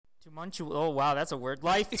To Munchu. Oh, wow, that's a word.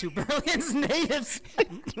 Life to Berlin's natives.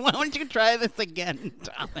 Why don't you try this again,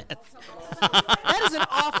 Thomas? That is an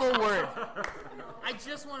awful word. I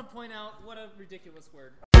just want to point out what a ridiculous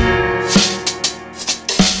word.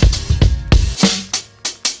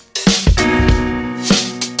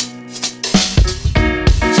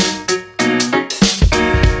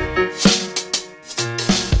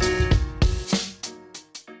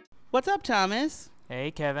 What's up, Thomas? Hey,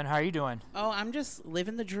 Kevin, how are you doing? Oh, I'm just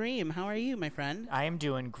living the dream. How are you, my friend? I am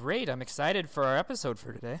doing great. I'm excited for our episode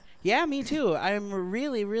for today. Yeah, me too. I'm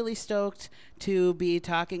really, really stoked to be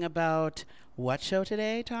talking about what show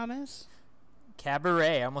today, Thomas?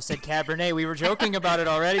 Cabaret. I almost said Cabernet. We were joking about it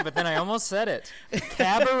already, but then I almost said it.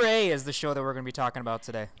 Cabaret is the show that we're going to be talking about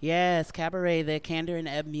today. Yes, Cabaret, the Candor and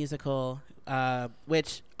Ebb musical,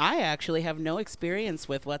 which I actually have no experience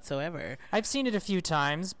with whatsoever. I've seen it a few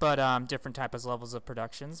times, but different types of levels of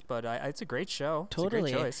productions. But it's a great show.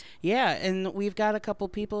 Totally. It's a great choice. Yeah, and we've got a couple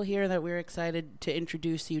people here that we're excited to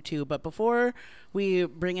introduce you to. But before we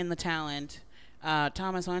bring in the talent,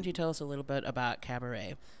 Thomas, why don't you tell us a little bit about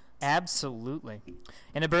Cabaret? Absolutely.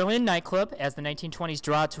 In a Berlin nightclub, as the 1920s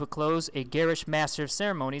draw to a close, a garish master of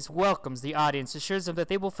ceremonies welcomes the audience, assures them that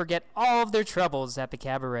they will forget all of their troubles at the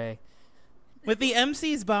cabaret. With the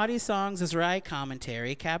MC's body songs as wry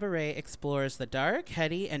commentary, Cabaret explores the dark,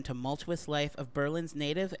 heady, and tumultuous life of Berlin's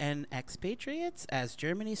native and expatriates as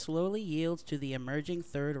Germany slowly yields to the emerging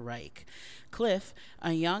Third Reich. Cliff,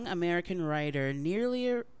 a young American writer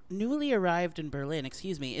newly arrived in Berlin,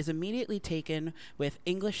 is immediately taken with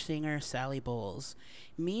English singer Sally Bowles.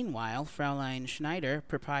 Meanwhile, Fraulein Schneider,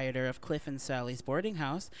 proprietor of Cliff and Sally's boarding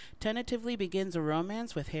house, tentatively begins a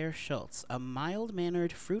romance with Herr Schultz, a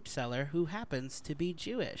mild-mannered fruit seller who happens to be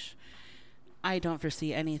Jewish. I don't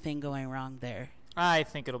foresee anything going wrong there. I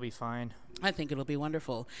think it'll be fine. I think it'll be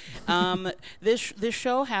wonderful. This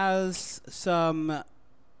show has some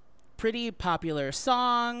pretty popular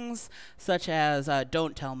songs, such as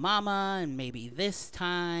Don't Tell Mama and Maybe This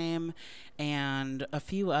Time, and a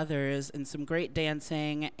few others, and some great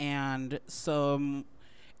dancing and some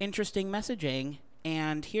interesting messaging.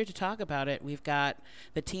 And here to talk about it, we've got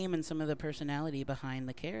the team and some of the personality behind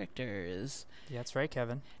the characters. Yeah, that's right,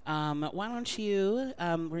 Kevin. Why don't you,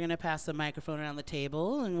 we're going to pass the microphone around the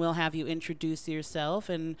table, and we'll have you introduce yourself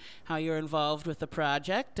and how you're involved with the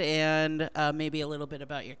project, and maybe a little bit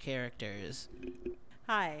about your characters.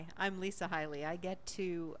 Hi, I'm Lisa Hiley. I get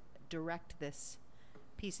to direct this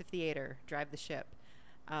piece of theater, drive the ship.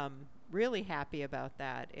 Really happy about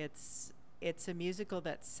that. It's a musical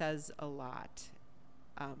that says a lot.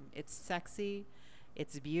 It's sexy,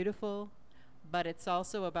 it's beautiful, but it's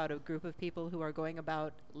also about a group of people who are going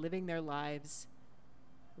about living their lives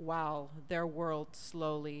while their world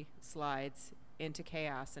slowly slides into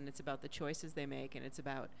chaos, and it's about the choices they make, and it's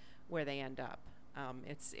about where they end up.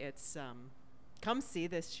 Come see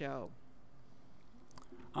this show.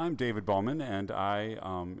 I'm David Bowman, and I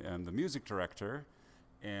am the music director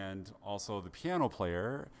and also the piano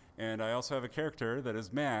player. And I also have a character that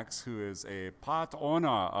is Max, who is a part owner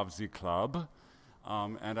of the club.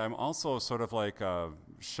 And I'm also sort of like a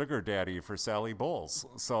sugar daddy for Sally Bowles.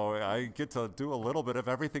 So I get to do a little bit of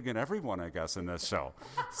everything and everyone, I guess, in this show.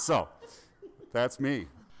 So that's me.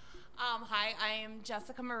 Hi, I am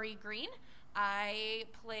Jessica Marie Green. I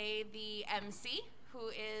play the MC, who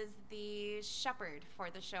is the shepherd for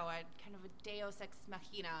the show. I'm kind of a deus ex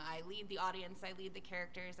machina. I lead the audience, I lead the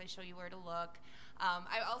characters, I show you where to look.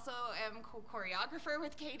 I also am choreographer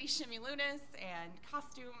with Katie Shimilunas, and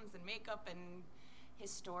costumes and makeup and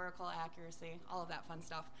historical accuracy, all of that fun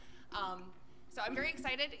stuff. So I'm very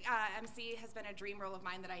excited. MC has been a dream role of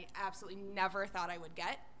mine that I absolutely never thought I would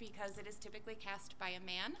get, because it is typically cast by a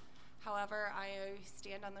man. However, I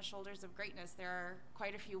stand on the shoulders of greatness. There are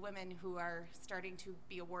quite a few women who are starting to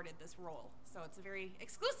be awarded this role. So it's a very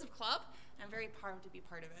exclusive club, and I'm very proud to be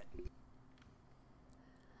part of it.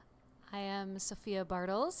 I am Sophia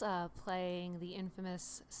Bartles, playing the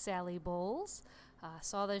infamous Sally Bowles.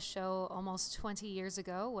 Saw this show almost 20 years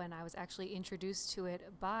ago when I was actually introduced to it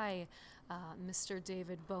by Mr.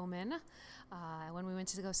 David Bowman when we went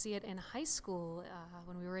to go see it in high school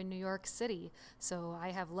when we were in New York City. So I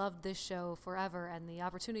have loved this show forever, and the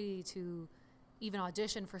opportunity to even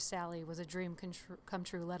audition for Sally was a dream come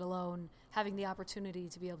true, let alone having the opportunity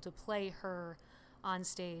to be able to play her on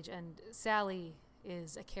stage. And Sally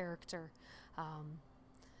is a character.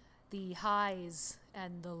 The highs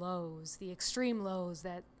and the lows, the extreme lows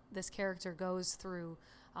that this character goes through,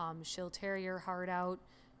 she'll tear your heart out,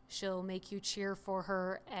 she'll make you cheer for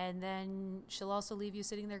her, and then she'll also leave you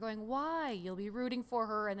sitting there going, why? You'll be rooting for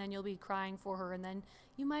her, and then you'll be crying for her, and then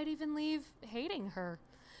you might even leave hating her.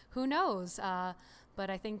 who knows? But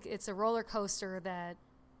I think it's a roller coaster that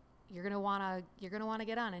you're gonna wanna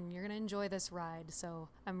get on, and you're gonna enjoy this ride. So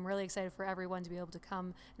I'm really excited for everyone to be able to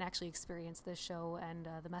come and actually experience this show and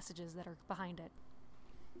the messages that are behind it.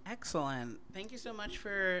 Excellent. Thank you so much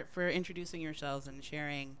for introducing yourselves and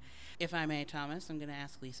sharing. If I may, Thomas, I'm going to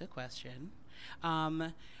ask Lisa a question.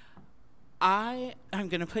 I'm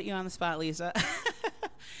going to put you on the spot, Lisa.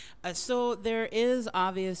 So there is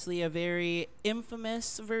obviously a very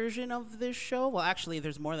infamous version of this show. Well, actually,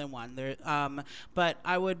 there's more than one. But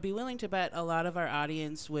I would be willing to bet a lot of our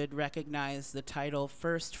audience would recognize the title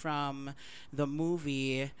first from the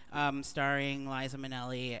movie starring Liza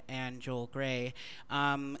Minnelli and Joel Grey.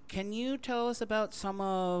 Can you tell us about some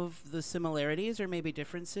of the similarities or maybe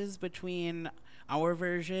differences between our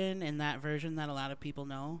version and that version that a lot of people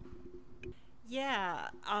know? Yeah,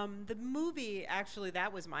 the movie, actually,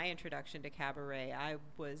 that was my introduction to Cabaret.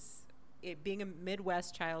 Being a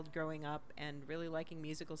Midwest child growing up and really liking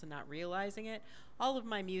musicals and not realizing it, all of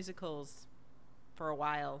my musicals for a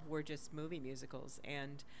while were just movie musicals.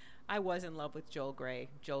 And I was in love with Joel Grey.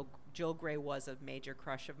 Joel Grey was a major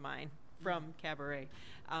crush of mine from Cabaret.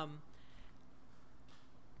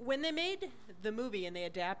 When they made the movie and they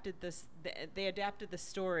adapted the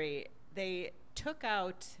story, they took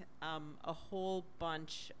out a whole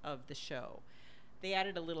bunch of the show. They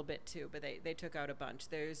added a little bit too, but they took out a bunch.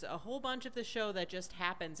 There's a whole bunch of the show that just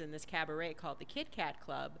happens in this cabaret called the Kit Kat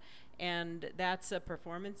Club, and that's a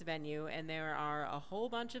performance venue, and there are a whole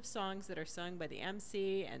bunch of songs that are sung by the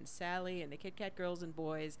MC and Sally and the Kit Kat girls and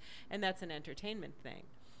boys, and that's an entertainment thing.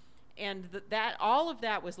 And all of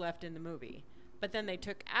that was left in the movie. But then they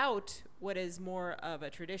took out what is more of a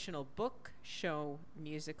traditional book show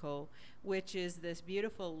musical, which is this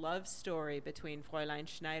beautiful love story between Fräulein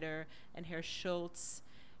Schneider and Herr Schultz.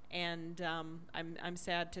 And I'm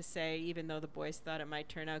sad to say, even though the boys thought it might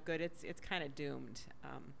turn out good, it's kind of doomed.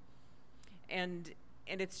 And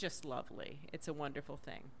it's just lovely. It's a wonderful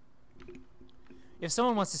thing. If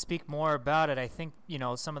someone wants to speak more about it, I think,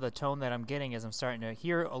 some of the tone that I'm getting is I'm starting to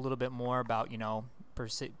hear a little bit more about,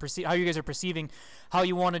 how you guys are perceiving how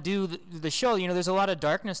you want to do the show. There's a lot of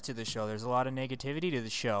darkness to the show. There's a lot of negativity to the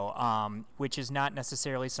show, which is not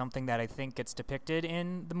necessarily something that I think gets depicted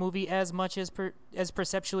in the movie as much as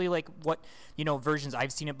perceptually like what, versions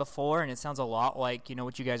I've seen it before. And it sounds a lot like,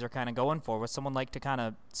 what you guys are kind of going for. Would someone like to kind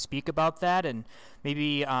of speak about that? And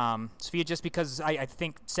maybe, Sophia, just because I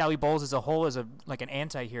think Sally Bowles as a whole is like an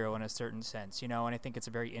anti-hero in a certain sense, and I think it's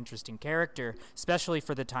a very interesting character, especially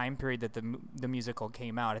for the time period that the musical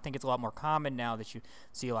came out. I think it's a lot more common now that you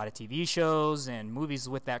see a lot of TV shows and movies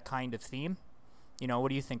with that kind of theme. What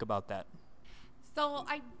do you think about that? So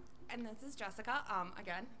and this is Jessica,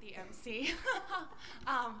 again, the MC.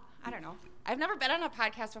 I don't know. I've never been on a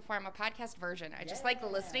podcast before. I'm a podcast virgin. I just like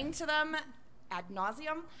listening to them ad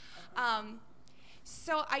nauseum.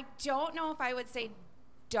 So I don't know if I would say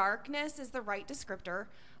darkness is the right descriptor.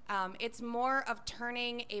 It's more of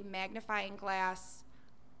turning a magnifying glass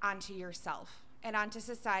onto yourself and onto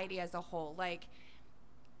society as a whole. Like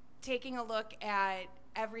taking a look at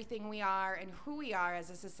everything we are and who we are as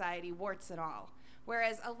a society, warts and all.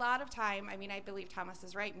 Whereas a lot of time, I believe Thomas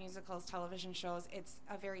is right, musicals, television shows, it's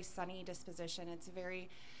a very sunny disposition. It's a very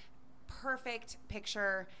perfect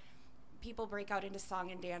picture. People break out into song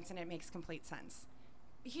and dance and it makes complete sense.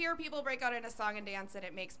 Here, people break out into song and dance and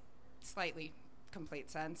it makes slightly complete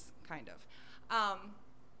sense, kind of.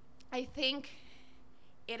 I think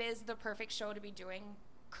it is the perfect show to be doing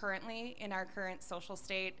currently in our current social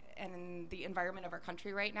state and in the environment of our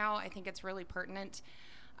country right now. I think it's really pertinent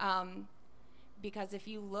because if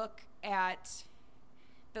you look at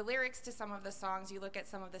the lyrics to some of the songs, you look at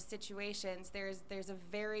some of the situations, there's a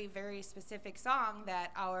very, very specific song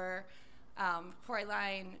that our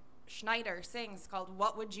Fräulein Schneider sings called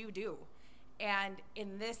 "What Would You Do?" And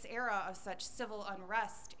in this era of such civil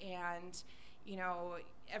unrest and,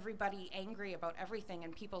 everybody angry about everything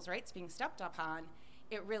and people's rights being stepped upon,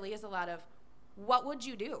 it really is a lot of what would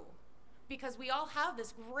you do? Because we all have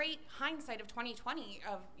this great hindsight of 2020,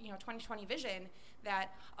 of 2020 vision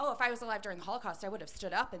that, if I was alive during the Holocaust, I would have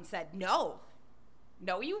stood up and said, no,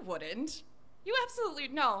 you wouldn't. You absolutely,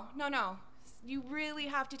 no. You really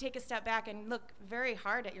have to take a step back and look very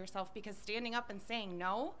hard at yourself, because standing up and saying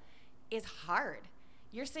no is hard.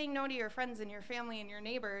 You're saying no to your friends and your family and your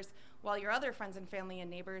neighbors while your other friends and family and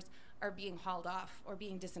neighbors are being hauled off or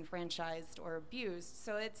being disenfranchised or abused.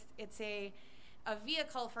 So it's a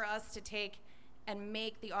vehicle for us to take and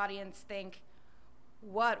make the audience think,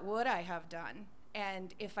 what would I have done?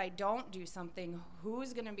 And if I don't do something,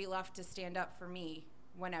 who's going to be left to stand up for me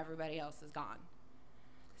when everybody else is gone?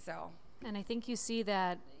 So And I think you see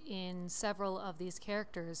that in several of these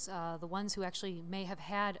characters, the ones who actually may have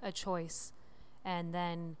had a choice and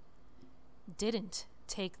then didn't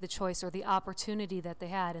take the choice or the opportunity that they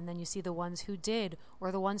had, and then you see the ones who did,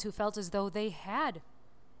 or the ones who felt as though they had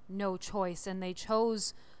no choice and they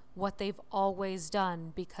chose what they've always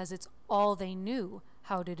done because it's all they knew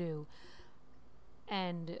how to do.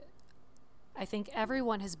 And I think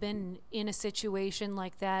everyone has been in a situation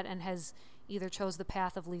like that and has either chose the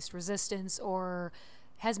path of least resistance or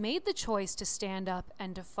has made the choice to stand up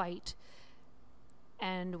and to fight.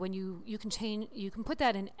 And when you can put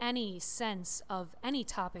that in any sense of any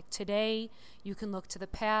topic. Today, you can look to the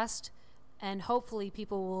past, and hopefully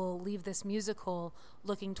people will leave this musical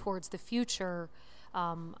looking towards the future.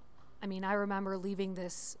 I mean, I remember leaving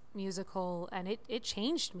this musical, and it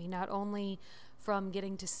changed me, not only from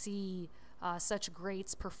getting to see such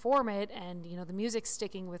greats perform it and, you know, the music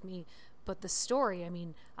sticking with me, but the story. I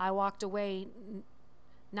mean, I walked away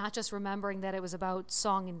not just remembering that it was about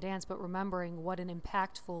song and dance, but remembering what an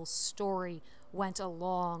impactful story went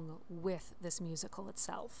along with this musical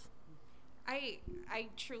itself. I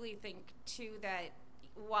truly think, too, that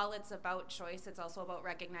while it's about choice, it's also about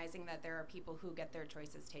recognizing that there are people who get their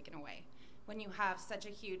choices taken away. When you have such a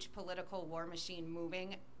huge political war machine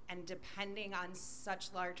moving and depending on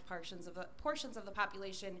such large portions of the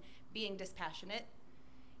population being dispassionate,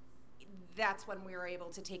 that's when we were able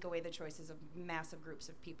to take away the choices of massive groups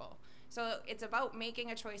of people. So it's about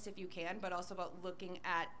making a choice if you can, but also about looking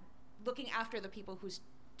after the people who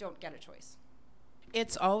don't get a choice.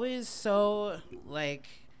 It's always so, like,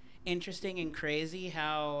 interesting and crazy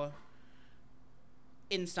how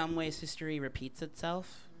in some ways history repeats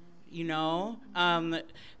itself. You know,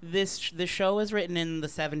 the show was written in the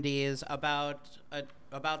 70s about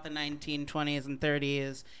the 1920s and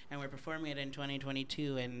 30s, and we're performing it in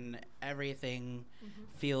 2022, and everything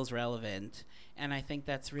feels relevant. And I think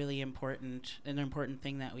that's really important, an important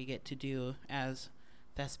thing that we get to do as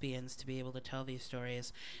thespians, to be able to tell these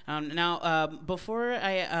stories. Now, before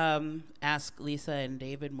I ask Lisa and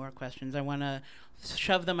David more questions, I want to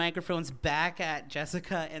shove the microphones back at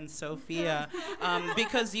Jessica and Sophia,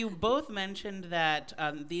 because you both mentioned that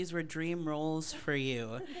these were dream roles for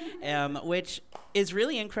you, which is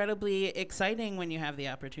really incredibly exciting when you have the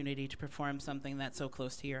opportunity to perform something that's so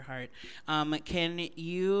close to your heart. Can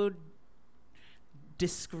you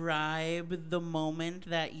describe the moment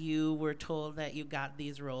that you were told that you got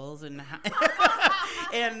these roles, and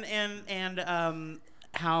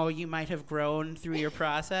how you might have grown through your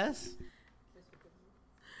process?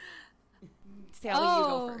 Sally, you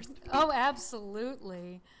go first. Oh,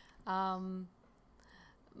 absolutely. My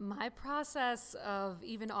process of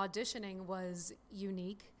even auditioning was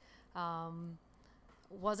unique.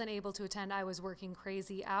 Wasn't able to attend. I was working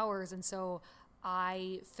crazy hours, and so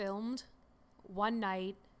I filmed one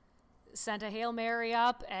night, sent a Hail Mary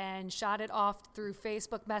up, and shot it off through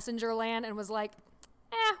Facebook Messenger land, and was like,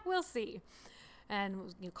 we'll see.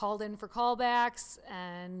 And called in for callbacks,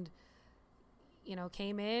 and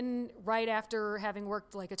came in right after having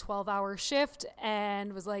worked like a 12-hour shift,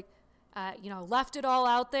 and was like, left it all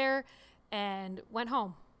out there and went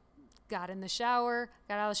home. Got in the shower,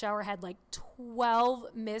 got out of the shower, had like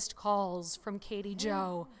 12 missed calls from Katie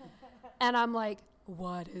Jo. And I'm like,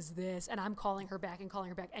 what is this? And I'm calling her back,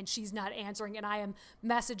 and she's not answering. And I am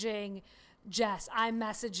messaging Jess. I'm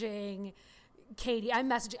messaging Katie. I'm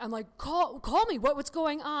like, call me. What's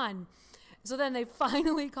going on? So then they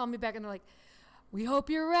finally call me back, and they're like, we hope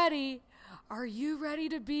you're ready. Are you ready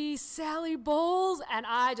to be Sally Bowles? And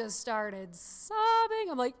I just started sobbing.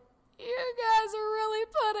 I'm like, you guys are really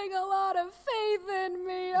putting a lot of faith in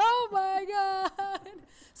me. Oh my God.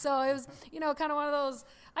 So it was, kind of one of those,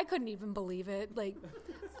 I couldn't even believe it. Like,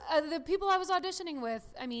 the people I was auditioning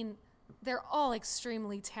with, I mean, they're all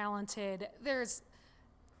extremely talented. There's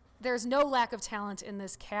no lack of talent in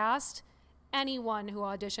this cast. Anyone who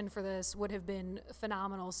auditioned for this would have been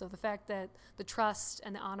phenomenal. So the fact that the trust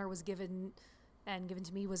and the honor was given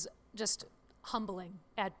to me was just humbling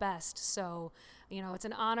at best. So, it's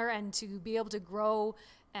an honor, and to be able to grow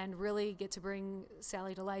and really get to bring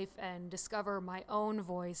Sally to life and discover my own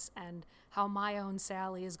voice and how my own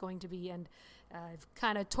Sally is going to be. And I've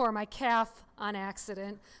kind of tore my calf on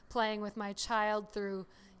accident playing with my child through,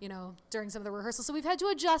 during some of the rehearsals. So we've had to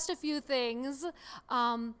adjust a few things.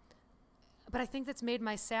 But I think that's made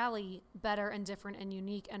my Sally better and different and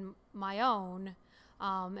unique and my own.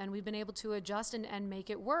 And we've been able to adjust and make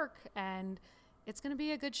it work. And it's going to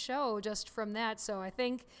be a good show just from that. So I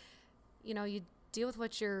think, you deal with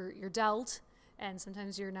what you're dealt, and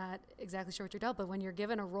sometimes you're not exactly sure what you're dealt. But when you're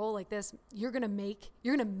given a role like this, you're gonna make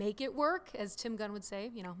it work, as Tim Gunn would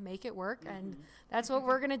say. Make it work, and that's what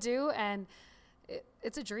we're gonna do. And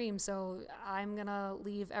it's a dream, so I'm gonna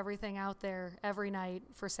leave everything out there every night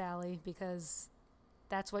for Sally, because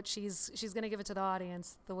that's what she's gonna give it to the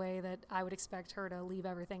audience the way that I would expect her to leave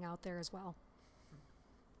everything out there as well.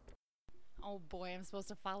 Oh boy, I'm supposed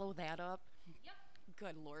to follow that up. Yep.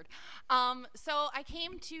 Good Lord. So I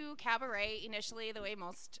came to Cabaret initially the way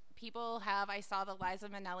most people have. I saw the Liza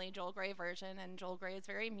Minnelli Joel Grey version, and Joel Grey is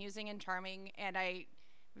very amusing and charming, and I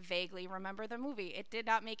vaguely remember the movie. It did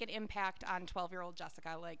not make an impact on 12-year-old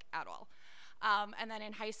Jessica, like, at all. And then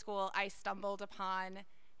in high school, I stumbled upon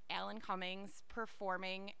Alan Cummings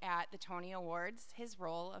performing at the Tony Awards, his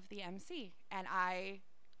role of the MC, and I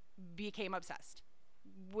became obsessed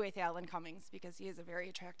with Alan Cummings because he is a very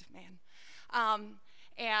attractive man.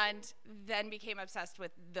 And then became obsessed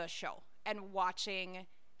with the show and watching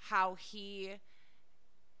how he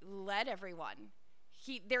led everyone.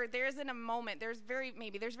 There's in a moment, there's very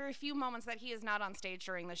few moments that he is not on stage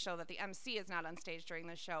during the show, that the MC is not on stage during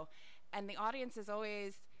the show. And the audience is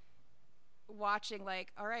always watching,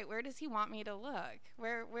 like, all right, where does he want me to look?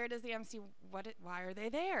 Where does the MC, why are they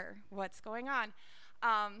there? What's going on?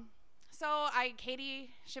 So Katie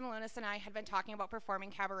Shimalunas and I had been talking about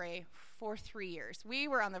performing Cabaret for 3 years. We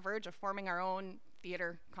were on the verge of forming our own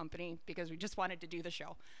theater company because we just wanted to do the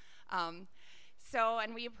show. And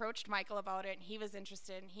we approached Michael about it, and he was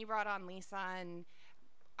interested, and he brought on Lisa, and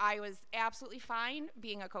I was absolutely fine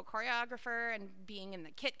being a co-choreographer and being in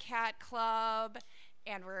the Kit Kat Club,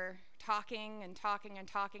 and we're talking and talking and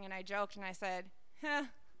talking, and I joked, and I said,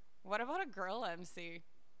 what about a girl MC?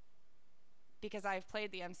 Because I've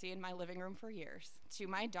played the MC in my living room for years, to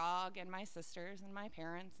my dog and my sisters and my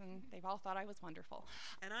parents, and they've all thought I was wonderful.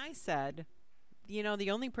 And I said,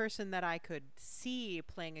 the only person that I could see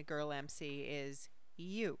playing a girl MC is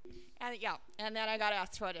you. And then I got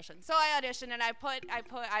asked to audition. So I auditioned, and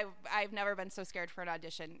I've never been so scared for an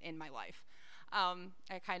audition in my life.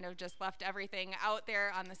 I kind of just left everything out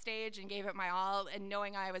there on the stage and gave it my all, and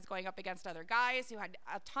knowing I was going up against other guys who had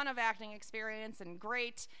a ton of acting experience and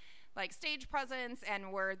great stage presence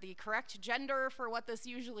and were the correct gender for what this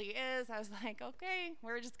usually is, I was like, okay,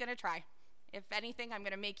 we're just gonna try. If anything, I'm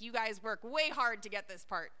gonna make you guys work way hard to get this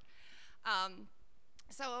part.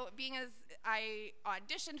 So being as I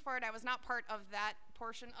auditioned for it, I was not part of that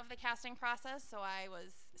portion of the casting process, so I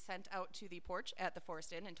was sent out to the porch at the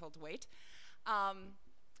Forest Inn and told to wait.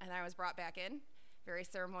 And I was brought back in very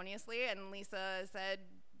ceremoniously, and Lisa said,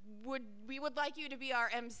 we would like you to be our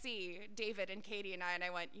MC, David and Katie and I. And I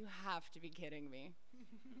went, you have to be kidding me.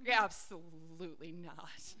 Absolutely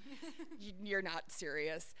not. You're not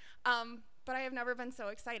serious. But I have never been so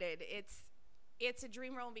excited. It's a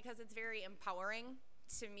dream role because it's very empowering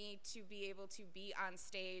to me to be able to be on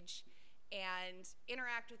stage and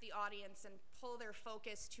interact with the audience and pull their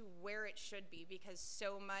focus to where it should be, because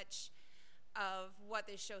so much of what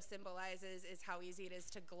this show symbolizes is how easy it is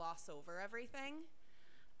to gloss over everything.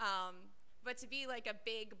 But to be like a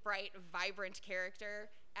big, bright, vibrant character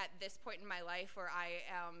at this point in my life where I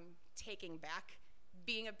am taking back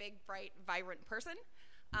being a big, bright, vibrant person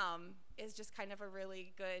is just kind of a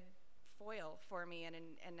really good foil for me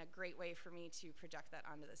and a great way for me to project that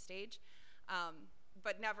onto the stage.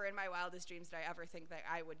 But never in my wildest dreams did I ever think that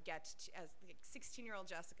I would get to, as 16-year-old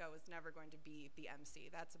Jessica was never going to be the MC.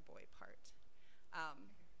 That's a boy part.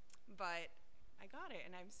 But I got it,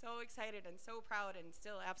 and I'm so excited and so proud and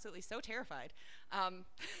still absolutely so terrified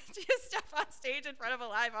to step on stage in front of a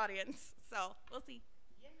live audience. So we'll see.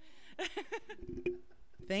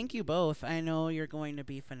 Thank you both. I know you're going to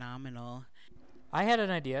be phenomenal. I had an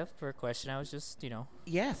idea for a question. I was just,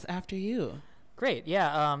 Yes, after you. Great,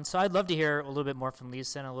 yeah. So I'd love to hear a little bit more from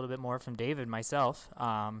Lisa and a little bit more from David myself.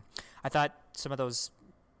 I thought some of those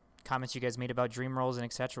comments you guys made about dream roles and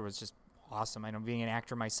etc. was just awesome. I know being an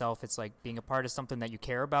actor myself, it's like being a part of something that you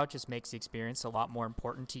care about just makes the experience a lot more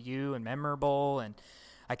important to you and memorable, and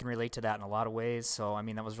I can relate to that in a lot of ways. So, I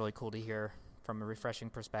mean, that was really cool to hear from a refreshing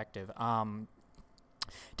perspective.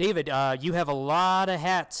 David, you have a lot of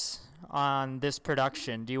hats on this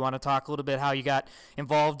production. Do you want to talk a little bit how you got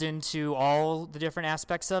involved into all the different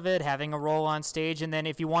aspects of it, having a role on stage, and then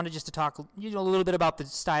if you wanted just to talk a little bit about the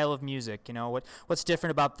style of music, what's different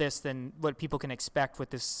about this than what people can expect with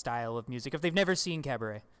this style of music if they've never seen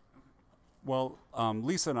Cabaret? Well,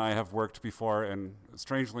 Lisa and I have worked before, and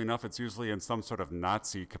strangely enough, it's usually in some sort of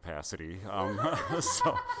Nazi capacity.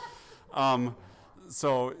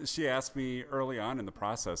 So she asked me early on in the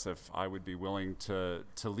process if I would be willing to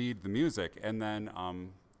lead the music. And then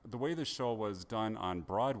the way the show was done on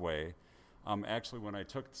Broadway, Actually, when I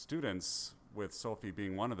took students, with Sophie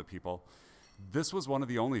being one of the people, this was one of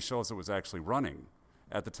the only shows that was actually running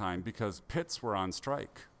at the time because pits were on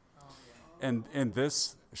strike. And in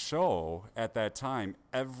this show, at that time,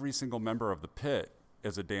 every single member of the pit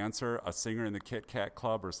is a dancer, a singer in the Kit Kat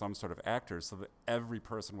Club, or some sort of actor, so that every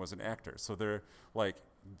person was an actor. So they're like,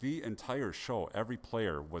 the entire show, every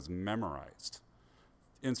player was memorized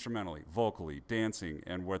instrumentally, vocally, dancing,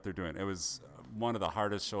 and what they're doing. It was one of the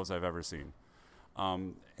hardest shows I've ever seen.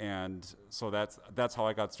 And so that's how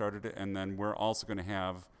I got started. And then we're also going to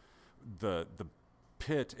have the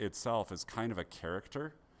pit itself is kind of a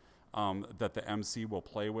character that the MC will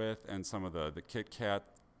play with, and some of the Kit Kat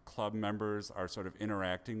Club members are sort of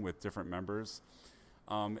interacting with different members.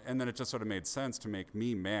 And then it just sort of made sense to make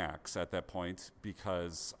me Max at that point,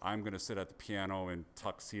 because I'm going to sit at the piano in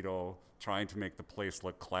tuxedo trying to make the place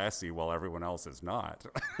look classy while everyone else is not,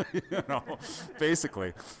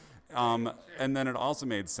 basically. And then it also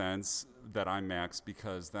made sense that I'm Max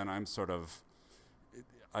because then I'm sort of,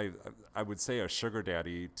 I would say a sugar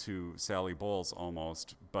daddy to Sally Bowles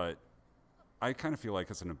almost, but I kind of feel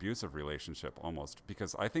like it's an abusive relationship almost,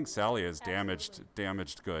 because I think Sally is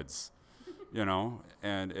damaged goods,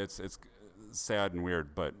 and it's sad and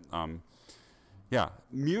weird, but yeah,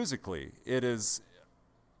 musically, it is,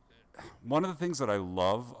 one of the things that I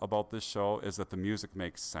love about this show is that the music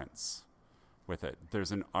makes sense with it.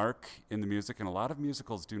 There's an arc in the music, and a lot of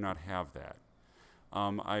musicals do not have that.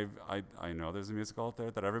 I know there's a musical out there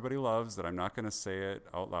that everybody loves that I'm not going to say it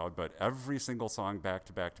out loud, but every single song back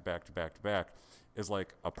to back to back to back to back is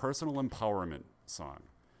like a personal empowerment song.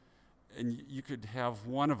 And you could have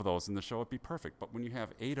one of those in the show, it'd be perfect. But when you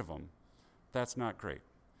have 8 of them, that's not great.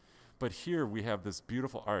 But here we have this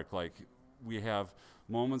beautiful arc. Like, we have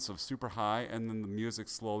moments of super high, and then the music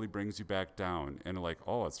slowly brings you back down, and like,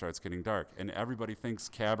 oh, it starts getting dark, and everybody thinks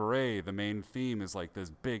Cabaret, the main theme, is like this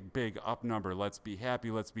big up number, let's be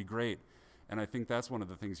happy, let's be great. And I think that's one of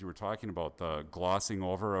the things you were talking about, the glossing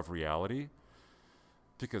over of reality,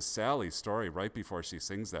 because Sally's story right before she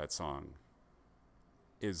sings that song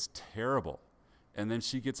is terrible, and then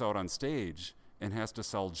she gets out on stage and has to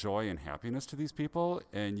sell joy and happiness to these people,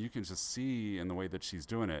 and you can just see in the way that she's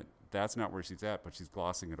doing it, that's not where she's at, but she's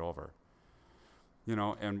glossing it over.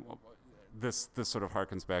 And this sort of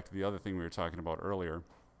harkens back to the other thing we were talking about earlier.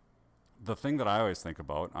 The thing that I always think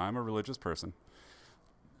about, I'm a religious person,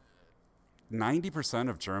 90%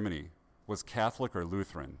 of Germany was Catholic or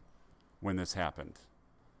Lutheran when this happened.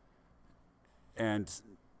 And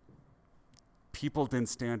people didn't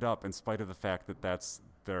stand up in spite of the fact that that's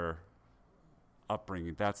their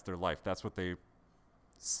upbringing, that's their life, that's what they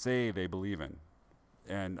say they believe in.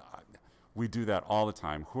 And we do that all the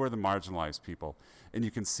time. Who are the marginalized people? And you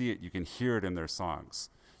can see it, you can hear it in their songs.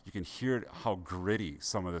 You can hear it, how gritty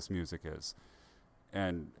some of this music is.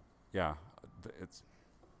 And yeah,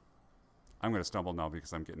 I'm going to stumble now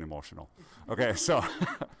because I'm getting emotional. Okay, so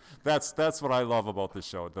that's what I love about this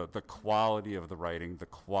show, the quality of the writing, the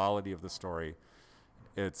quality of the story.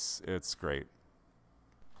 It's great.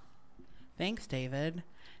 Thanks, David.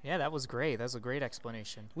 Yeah, that was great. That was a great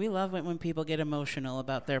explanation. We love it when people get emotional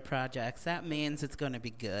about their projects. That means it's going to be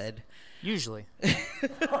good. Usually.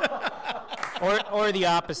 or the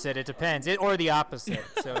opposite. It depends. Or the opposite.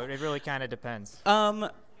 So it really kind of depends.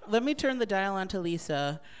 Let me turn the dial on to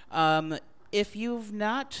Lisa. If you've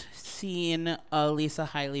not seen a Lisa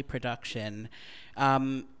Hiley production,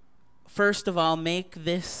 first of all, make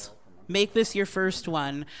this your first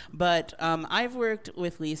one. But I've worked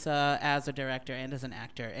with Lisa as a director and as an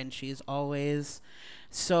actor, and she's always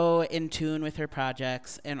so in tune with her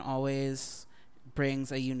projects and always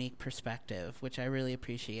brings a unique perspective, which I really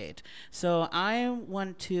appreciate. So I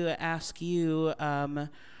want to ask you,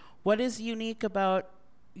 what is unique about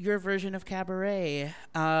your version of Cabaret,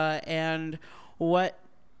 and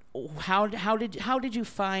how did you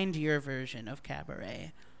find your version of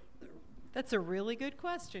Cabaret? That's a really good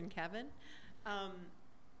question, Kevin.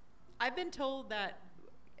 I've been told that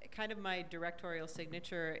kind of my directorial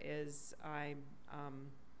signature is I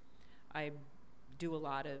do a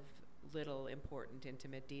lot of little important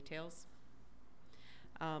intimate details.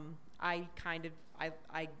 I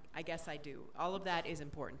guess I do. All of that is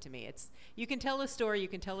important to me. You can tell a story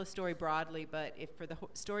broadly, but if for the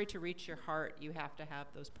story to reach your heart, you have to have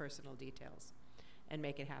those personal details and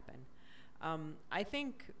make it happen. I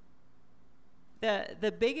think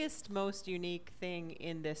the biggest, most unique thing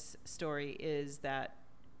in this story is that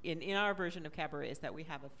in our version of Cabaret is that we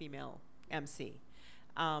have a female MC.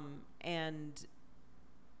 And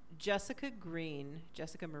Jessica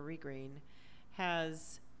Marie Green,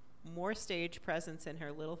 has more stage presence in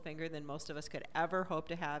her little finger than most of us could ever hope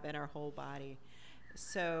to have in our whole body.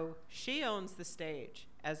 So she owns the stage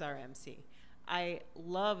as our MC. I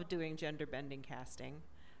love doing gender bending casting.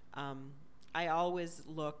 I always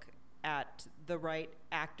look at the right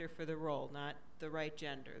actor for the role, not the right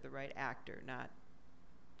gender, the right actor, not,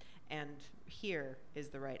 and here is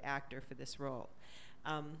the right actor for this role.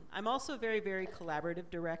 I'm also a very, very collaborative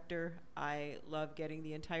director. I love getting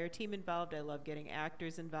the entire team involved. I love getting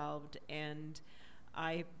actors involved. And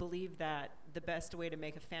I believe that the best way to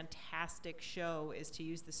make a fantastic show is to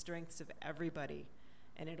use the strengths of everybody,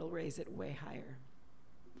 and it'll raise it way higher.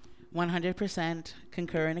 100%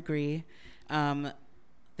 concur and agree.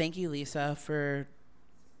 Thank you, Lisa, for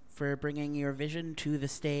bringing your vision to the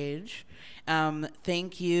stage.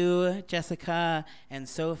 Thank you, Jessica and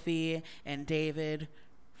Sophie and David,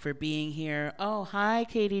 for being here. Oh, hi,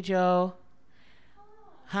 Katie Jo.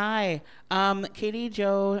 Hi. Katie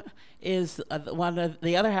Jo is one of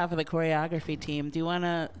the other half of the choreography team. Do you want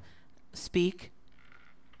to speak?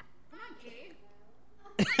 Come on, Katie.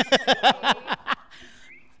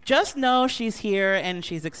 Just know she's here and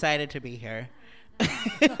she's excited to be here.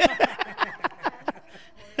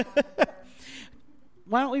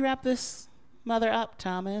 Why don't we wrap this mother up,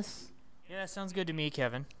 Thomas? Yeah, sounds good to me,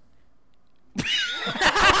 Kevin. What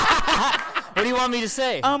do you want me to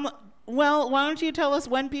say? Well, why don't you tell us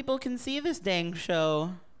when people can see this dang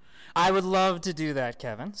show? I would love to do that,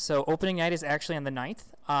 Kevin. So opening night is actually on the 9th,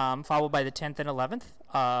 followed by the 10th and 11th.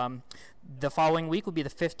 The following week will be the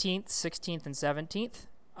 15th, 16th, and 17th,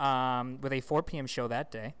 with a 4 p.m. show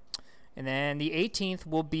that day. And then the 18th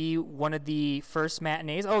will be one of the first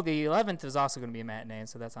matinees. Oh, the 11th is also going to be a matinee,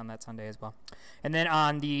 so that's on that Sunday as well. And then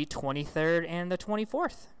on the 23rd and the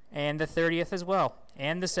 24th, and the 30th as well,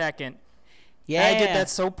 and the 2nd. Yeah. I did that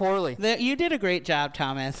so poorly. You did a great job,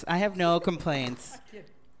 Thomas. I have no complaints.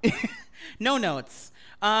 No notes.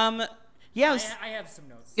 Yeah. I have some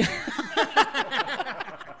notes.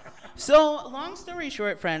 So, long story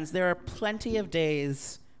short, friends, there are plenty of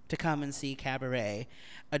days to come and see Cabaret,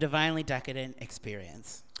 a divinely decadent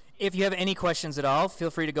experience. If you have any questions at all, feel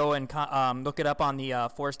free to go and look it up on the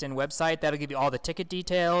Forest Inn website. That'll give you all the ticket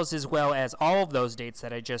details as well as all of those dates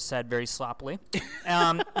that I just said very sloppily.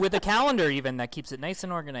 With a calendar even that keeps it nice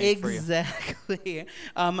and organized for you. Exactly.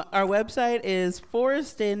 Our website is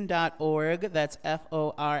forestinn.org. That's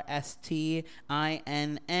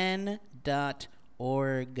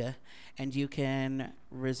FORSTINN.org. And you can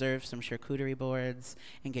reserve some charcuterie boards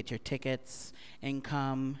and get your tickets and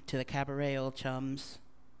come to the Cabaret, old chums.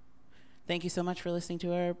 Thank you so much for listening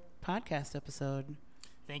to our podcast episode.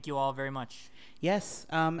 Thank you all very much. Yes,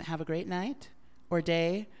 have a great night or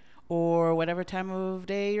day or whatever time of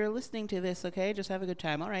day you're listening to this, okay? Just have a good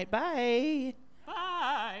time. All right, bye.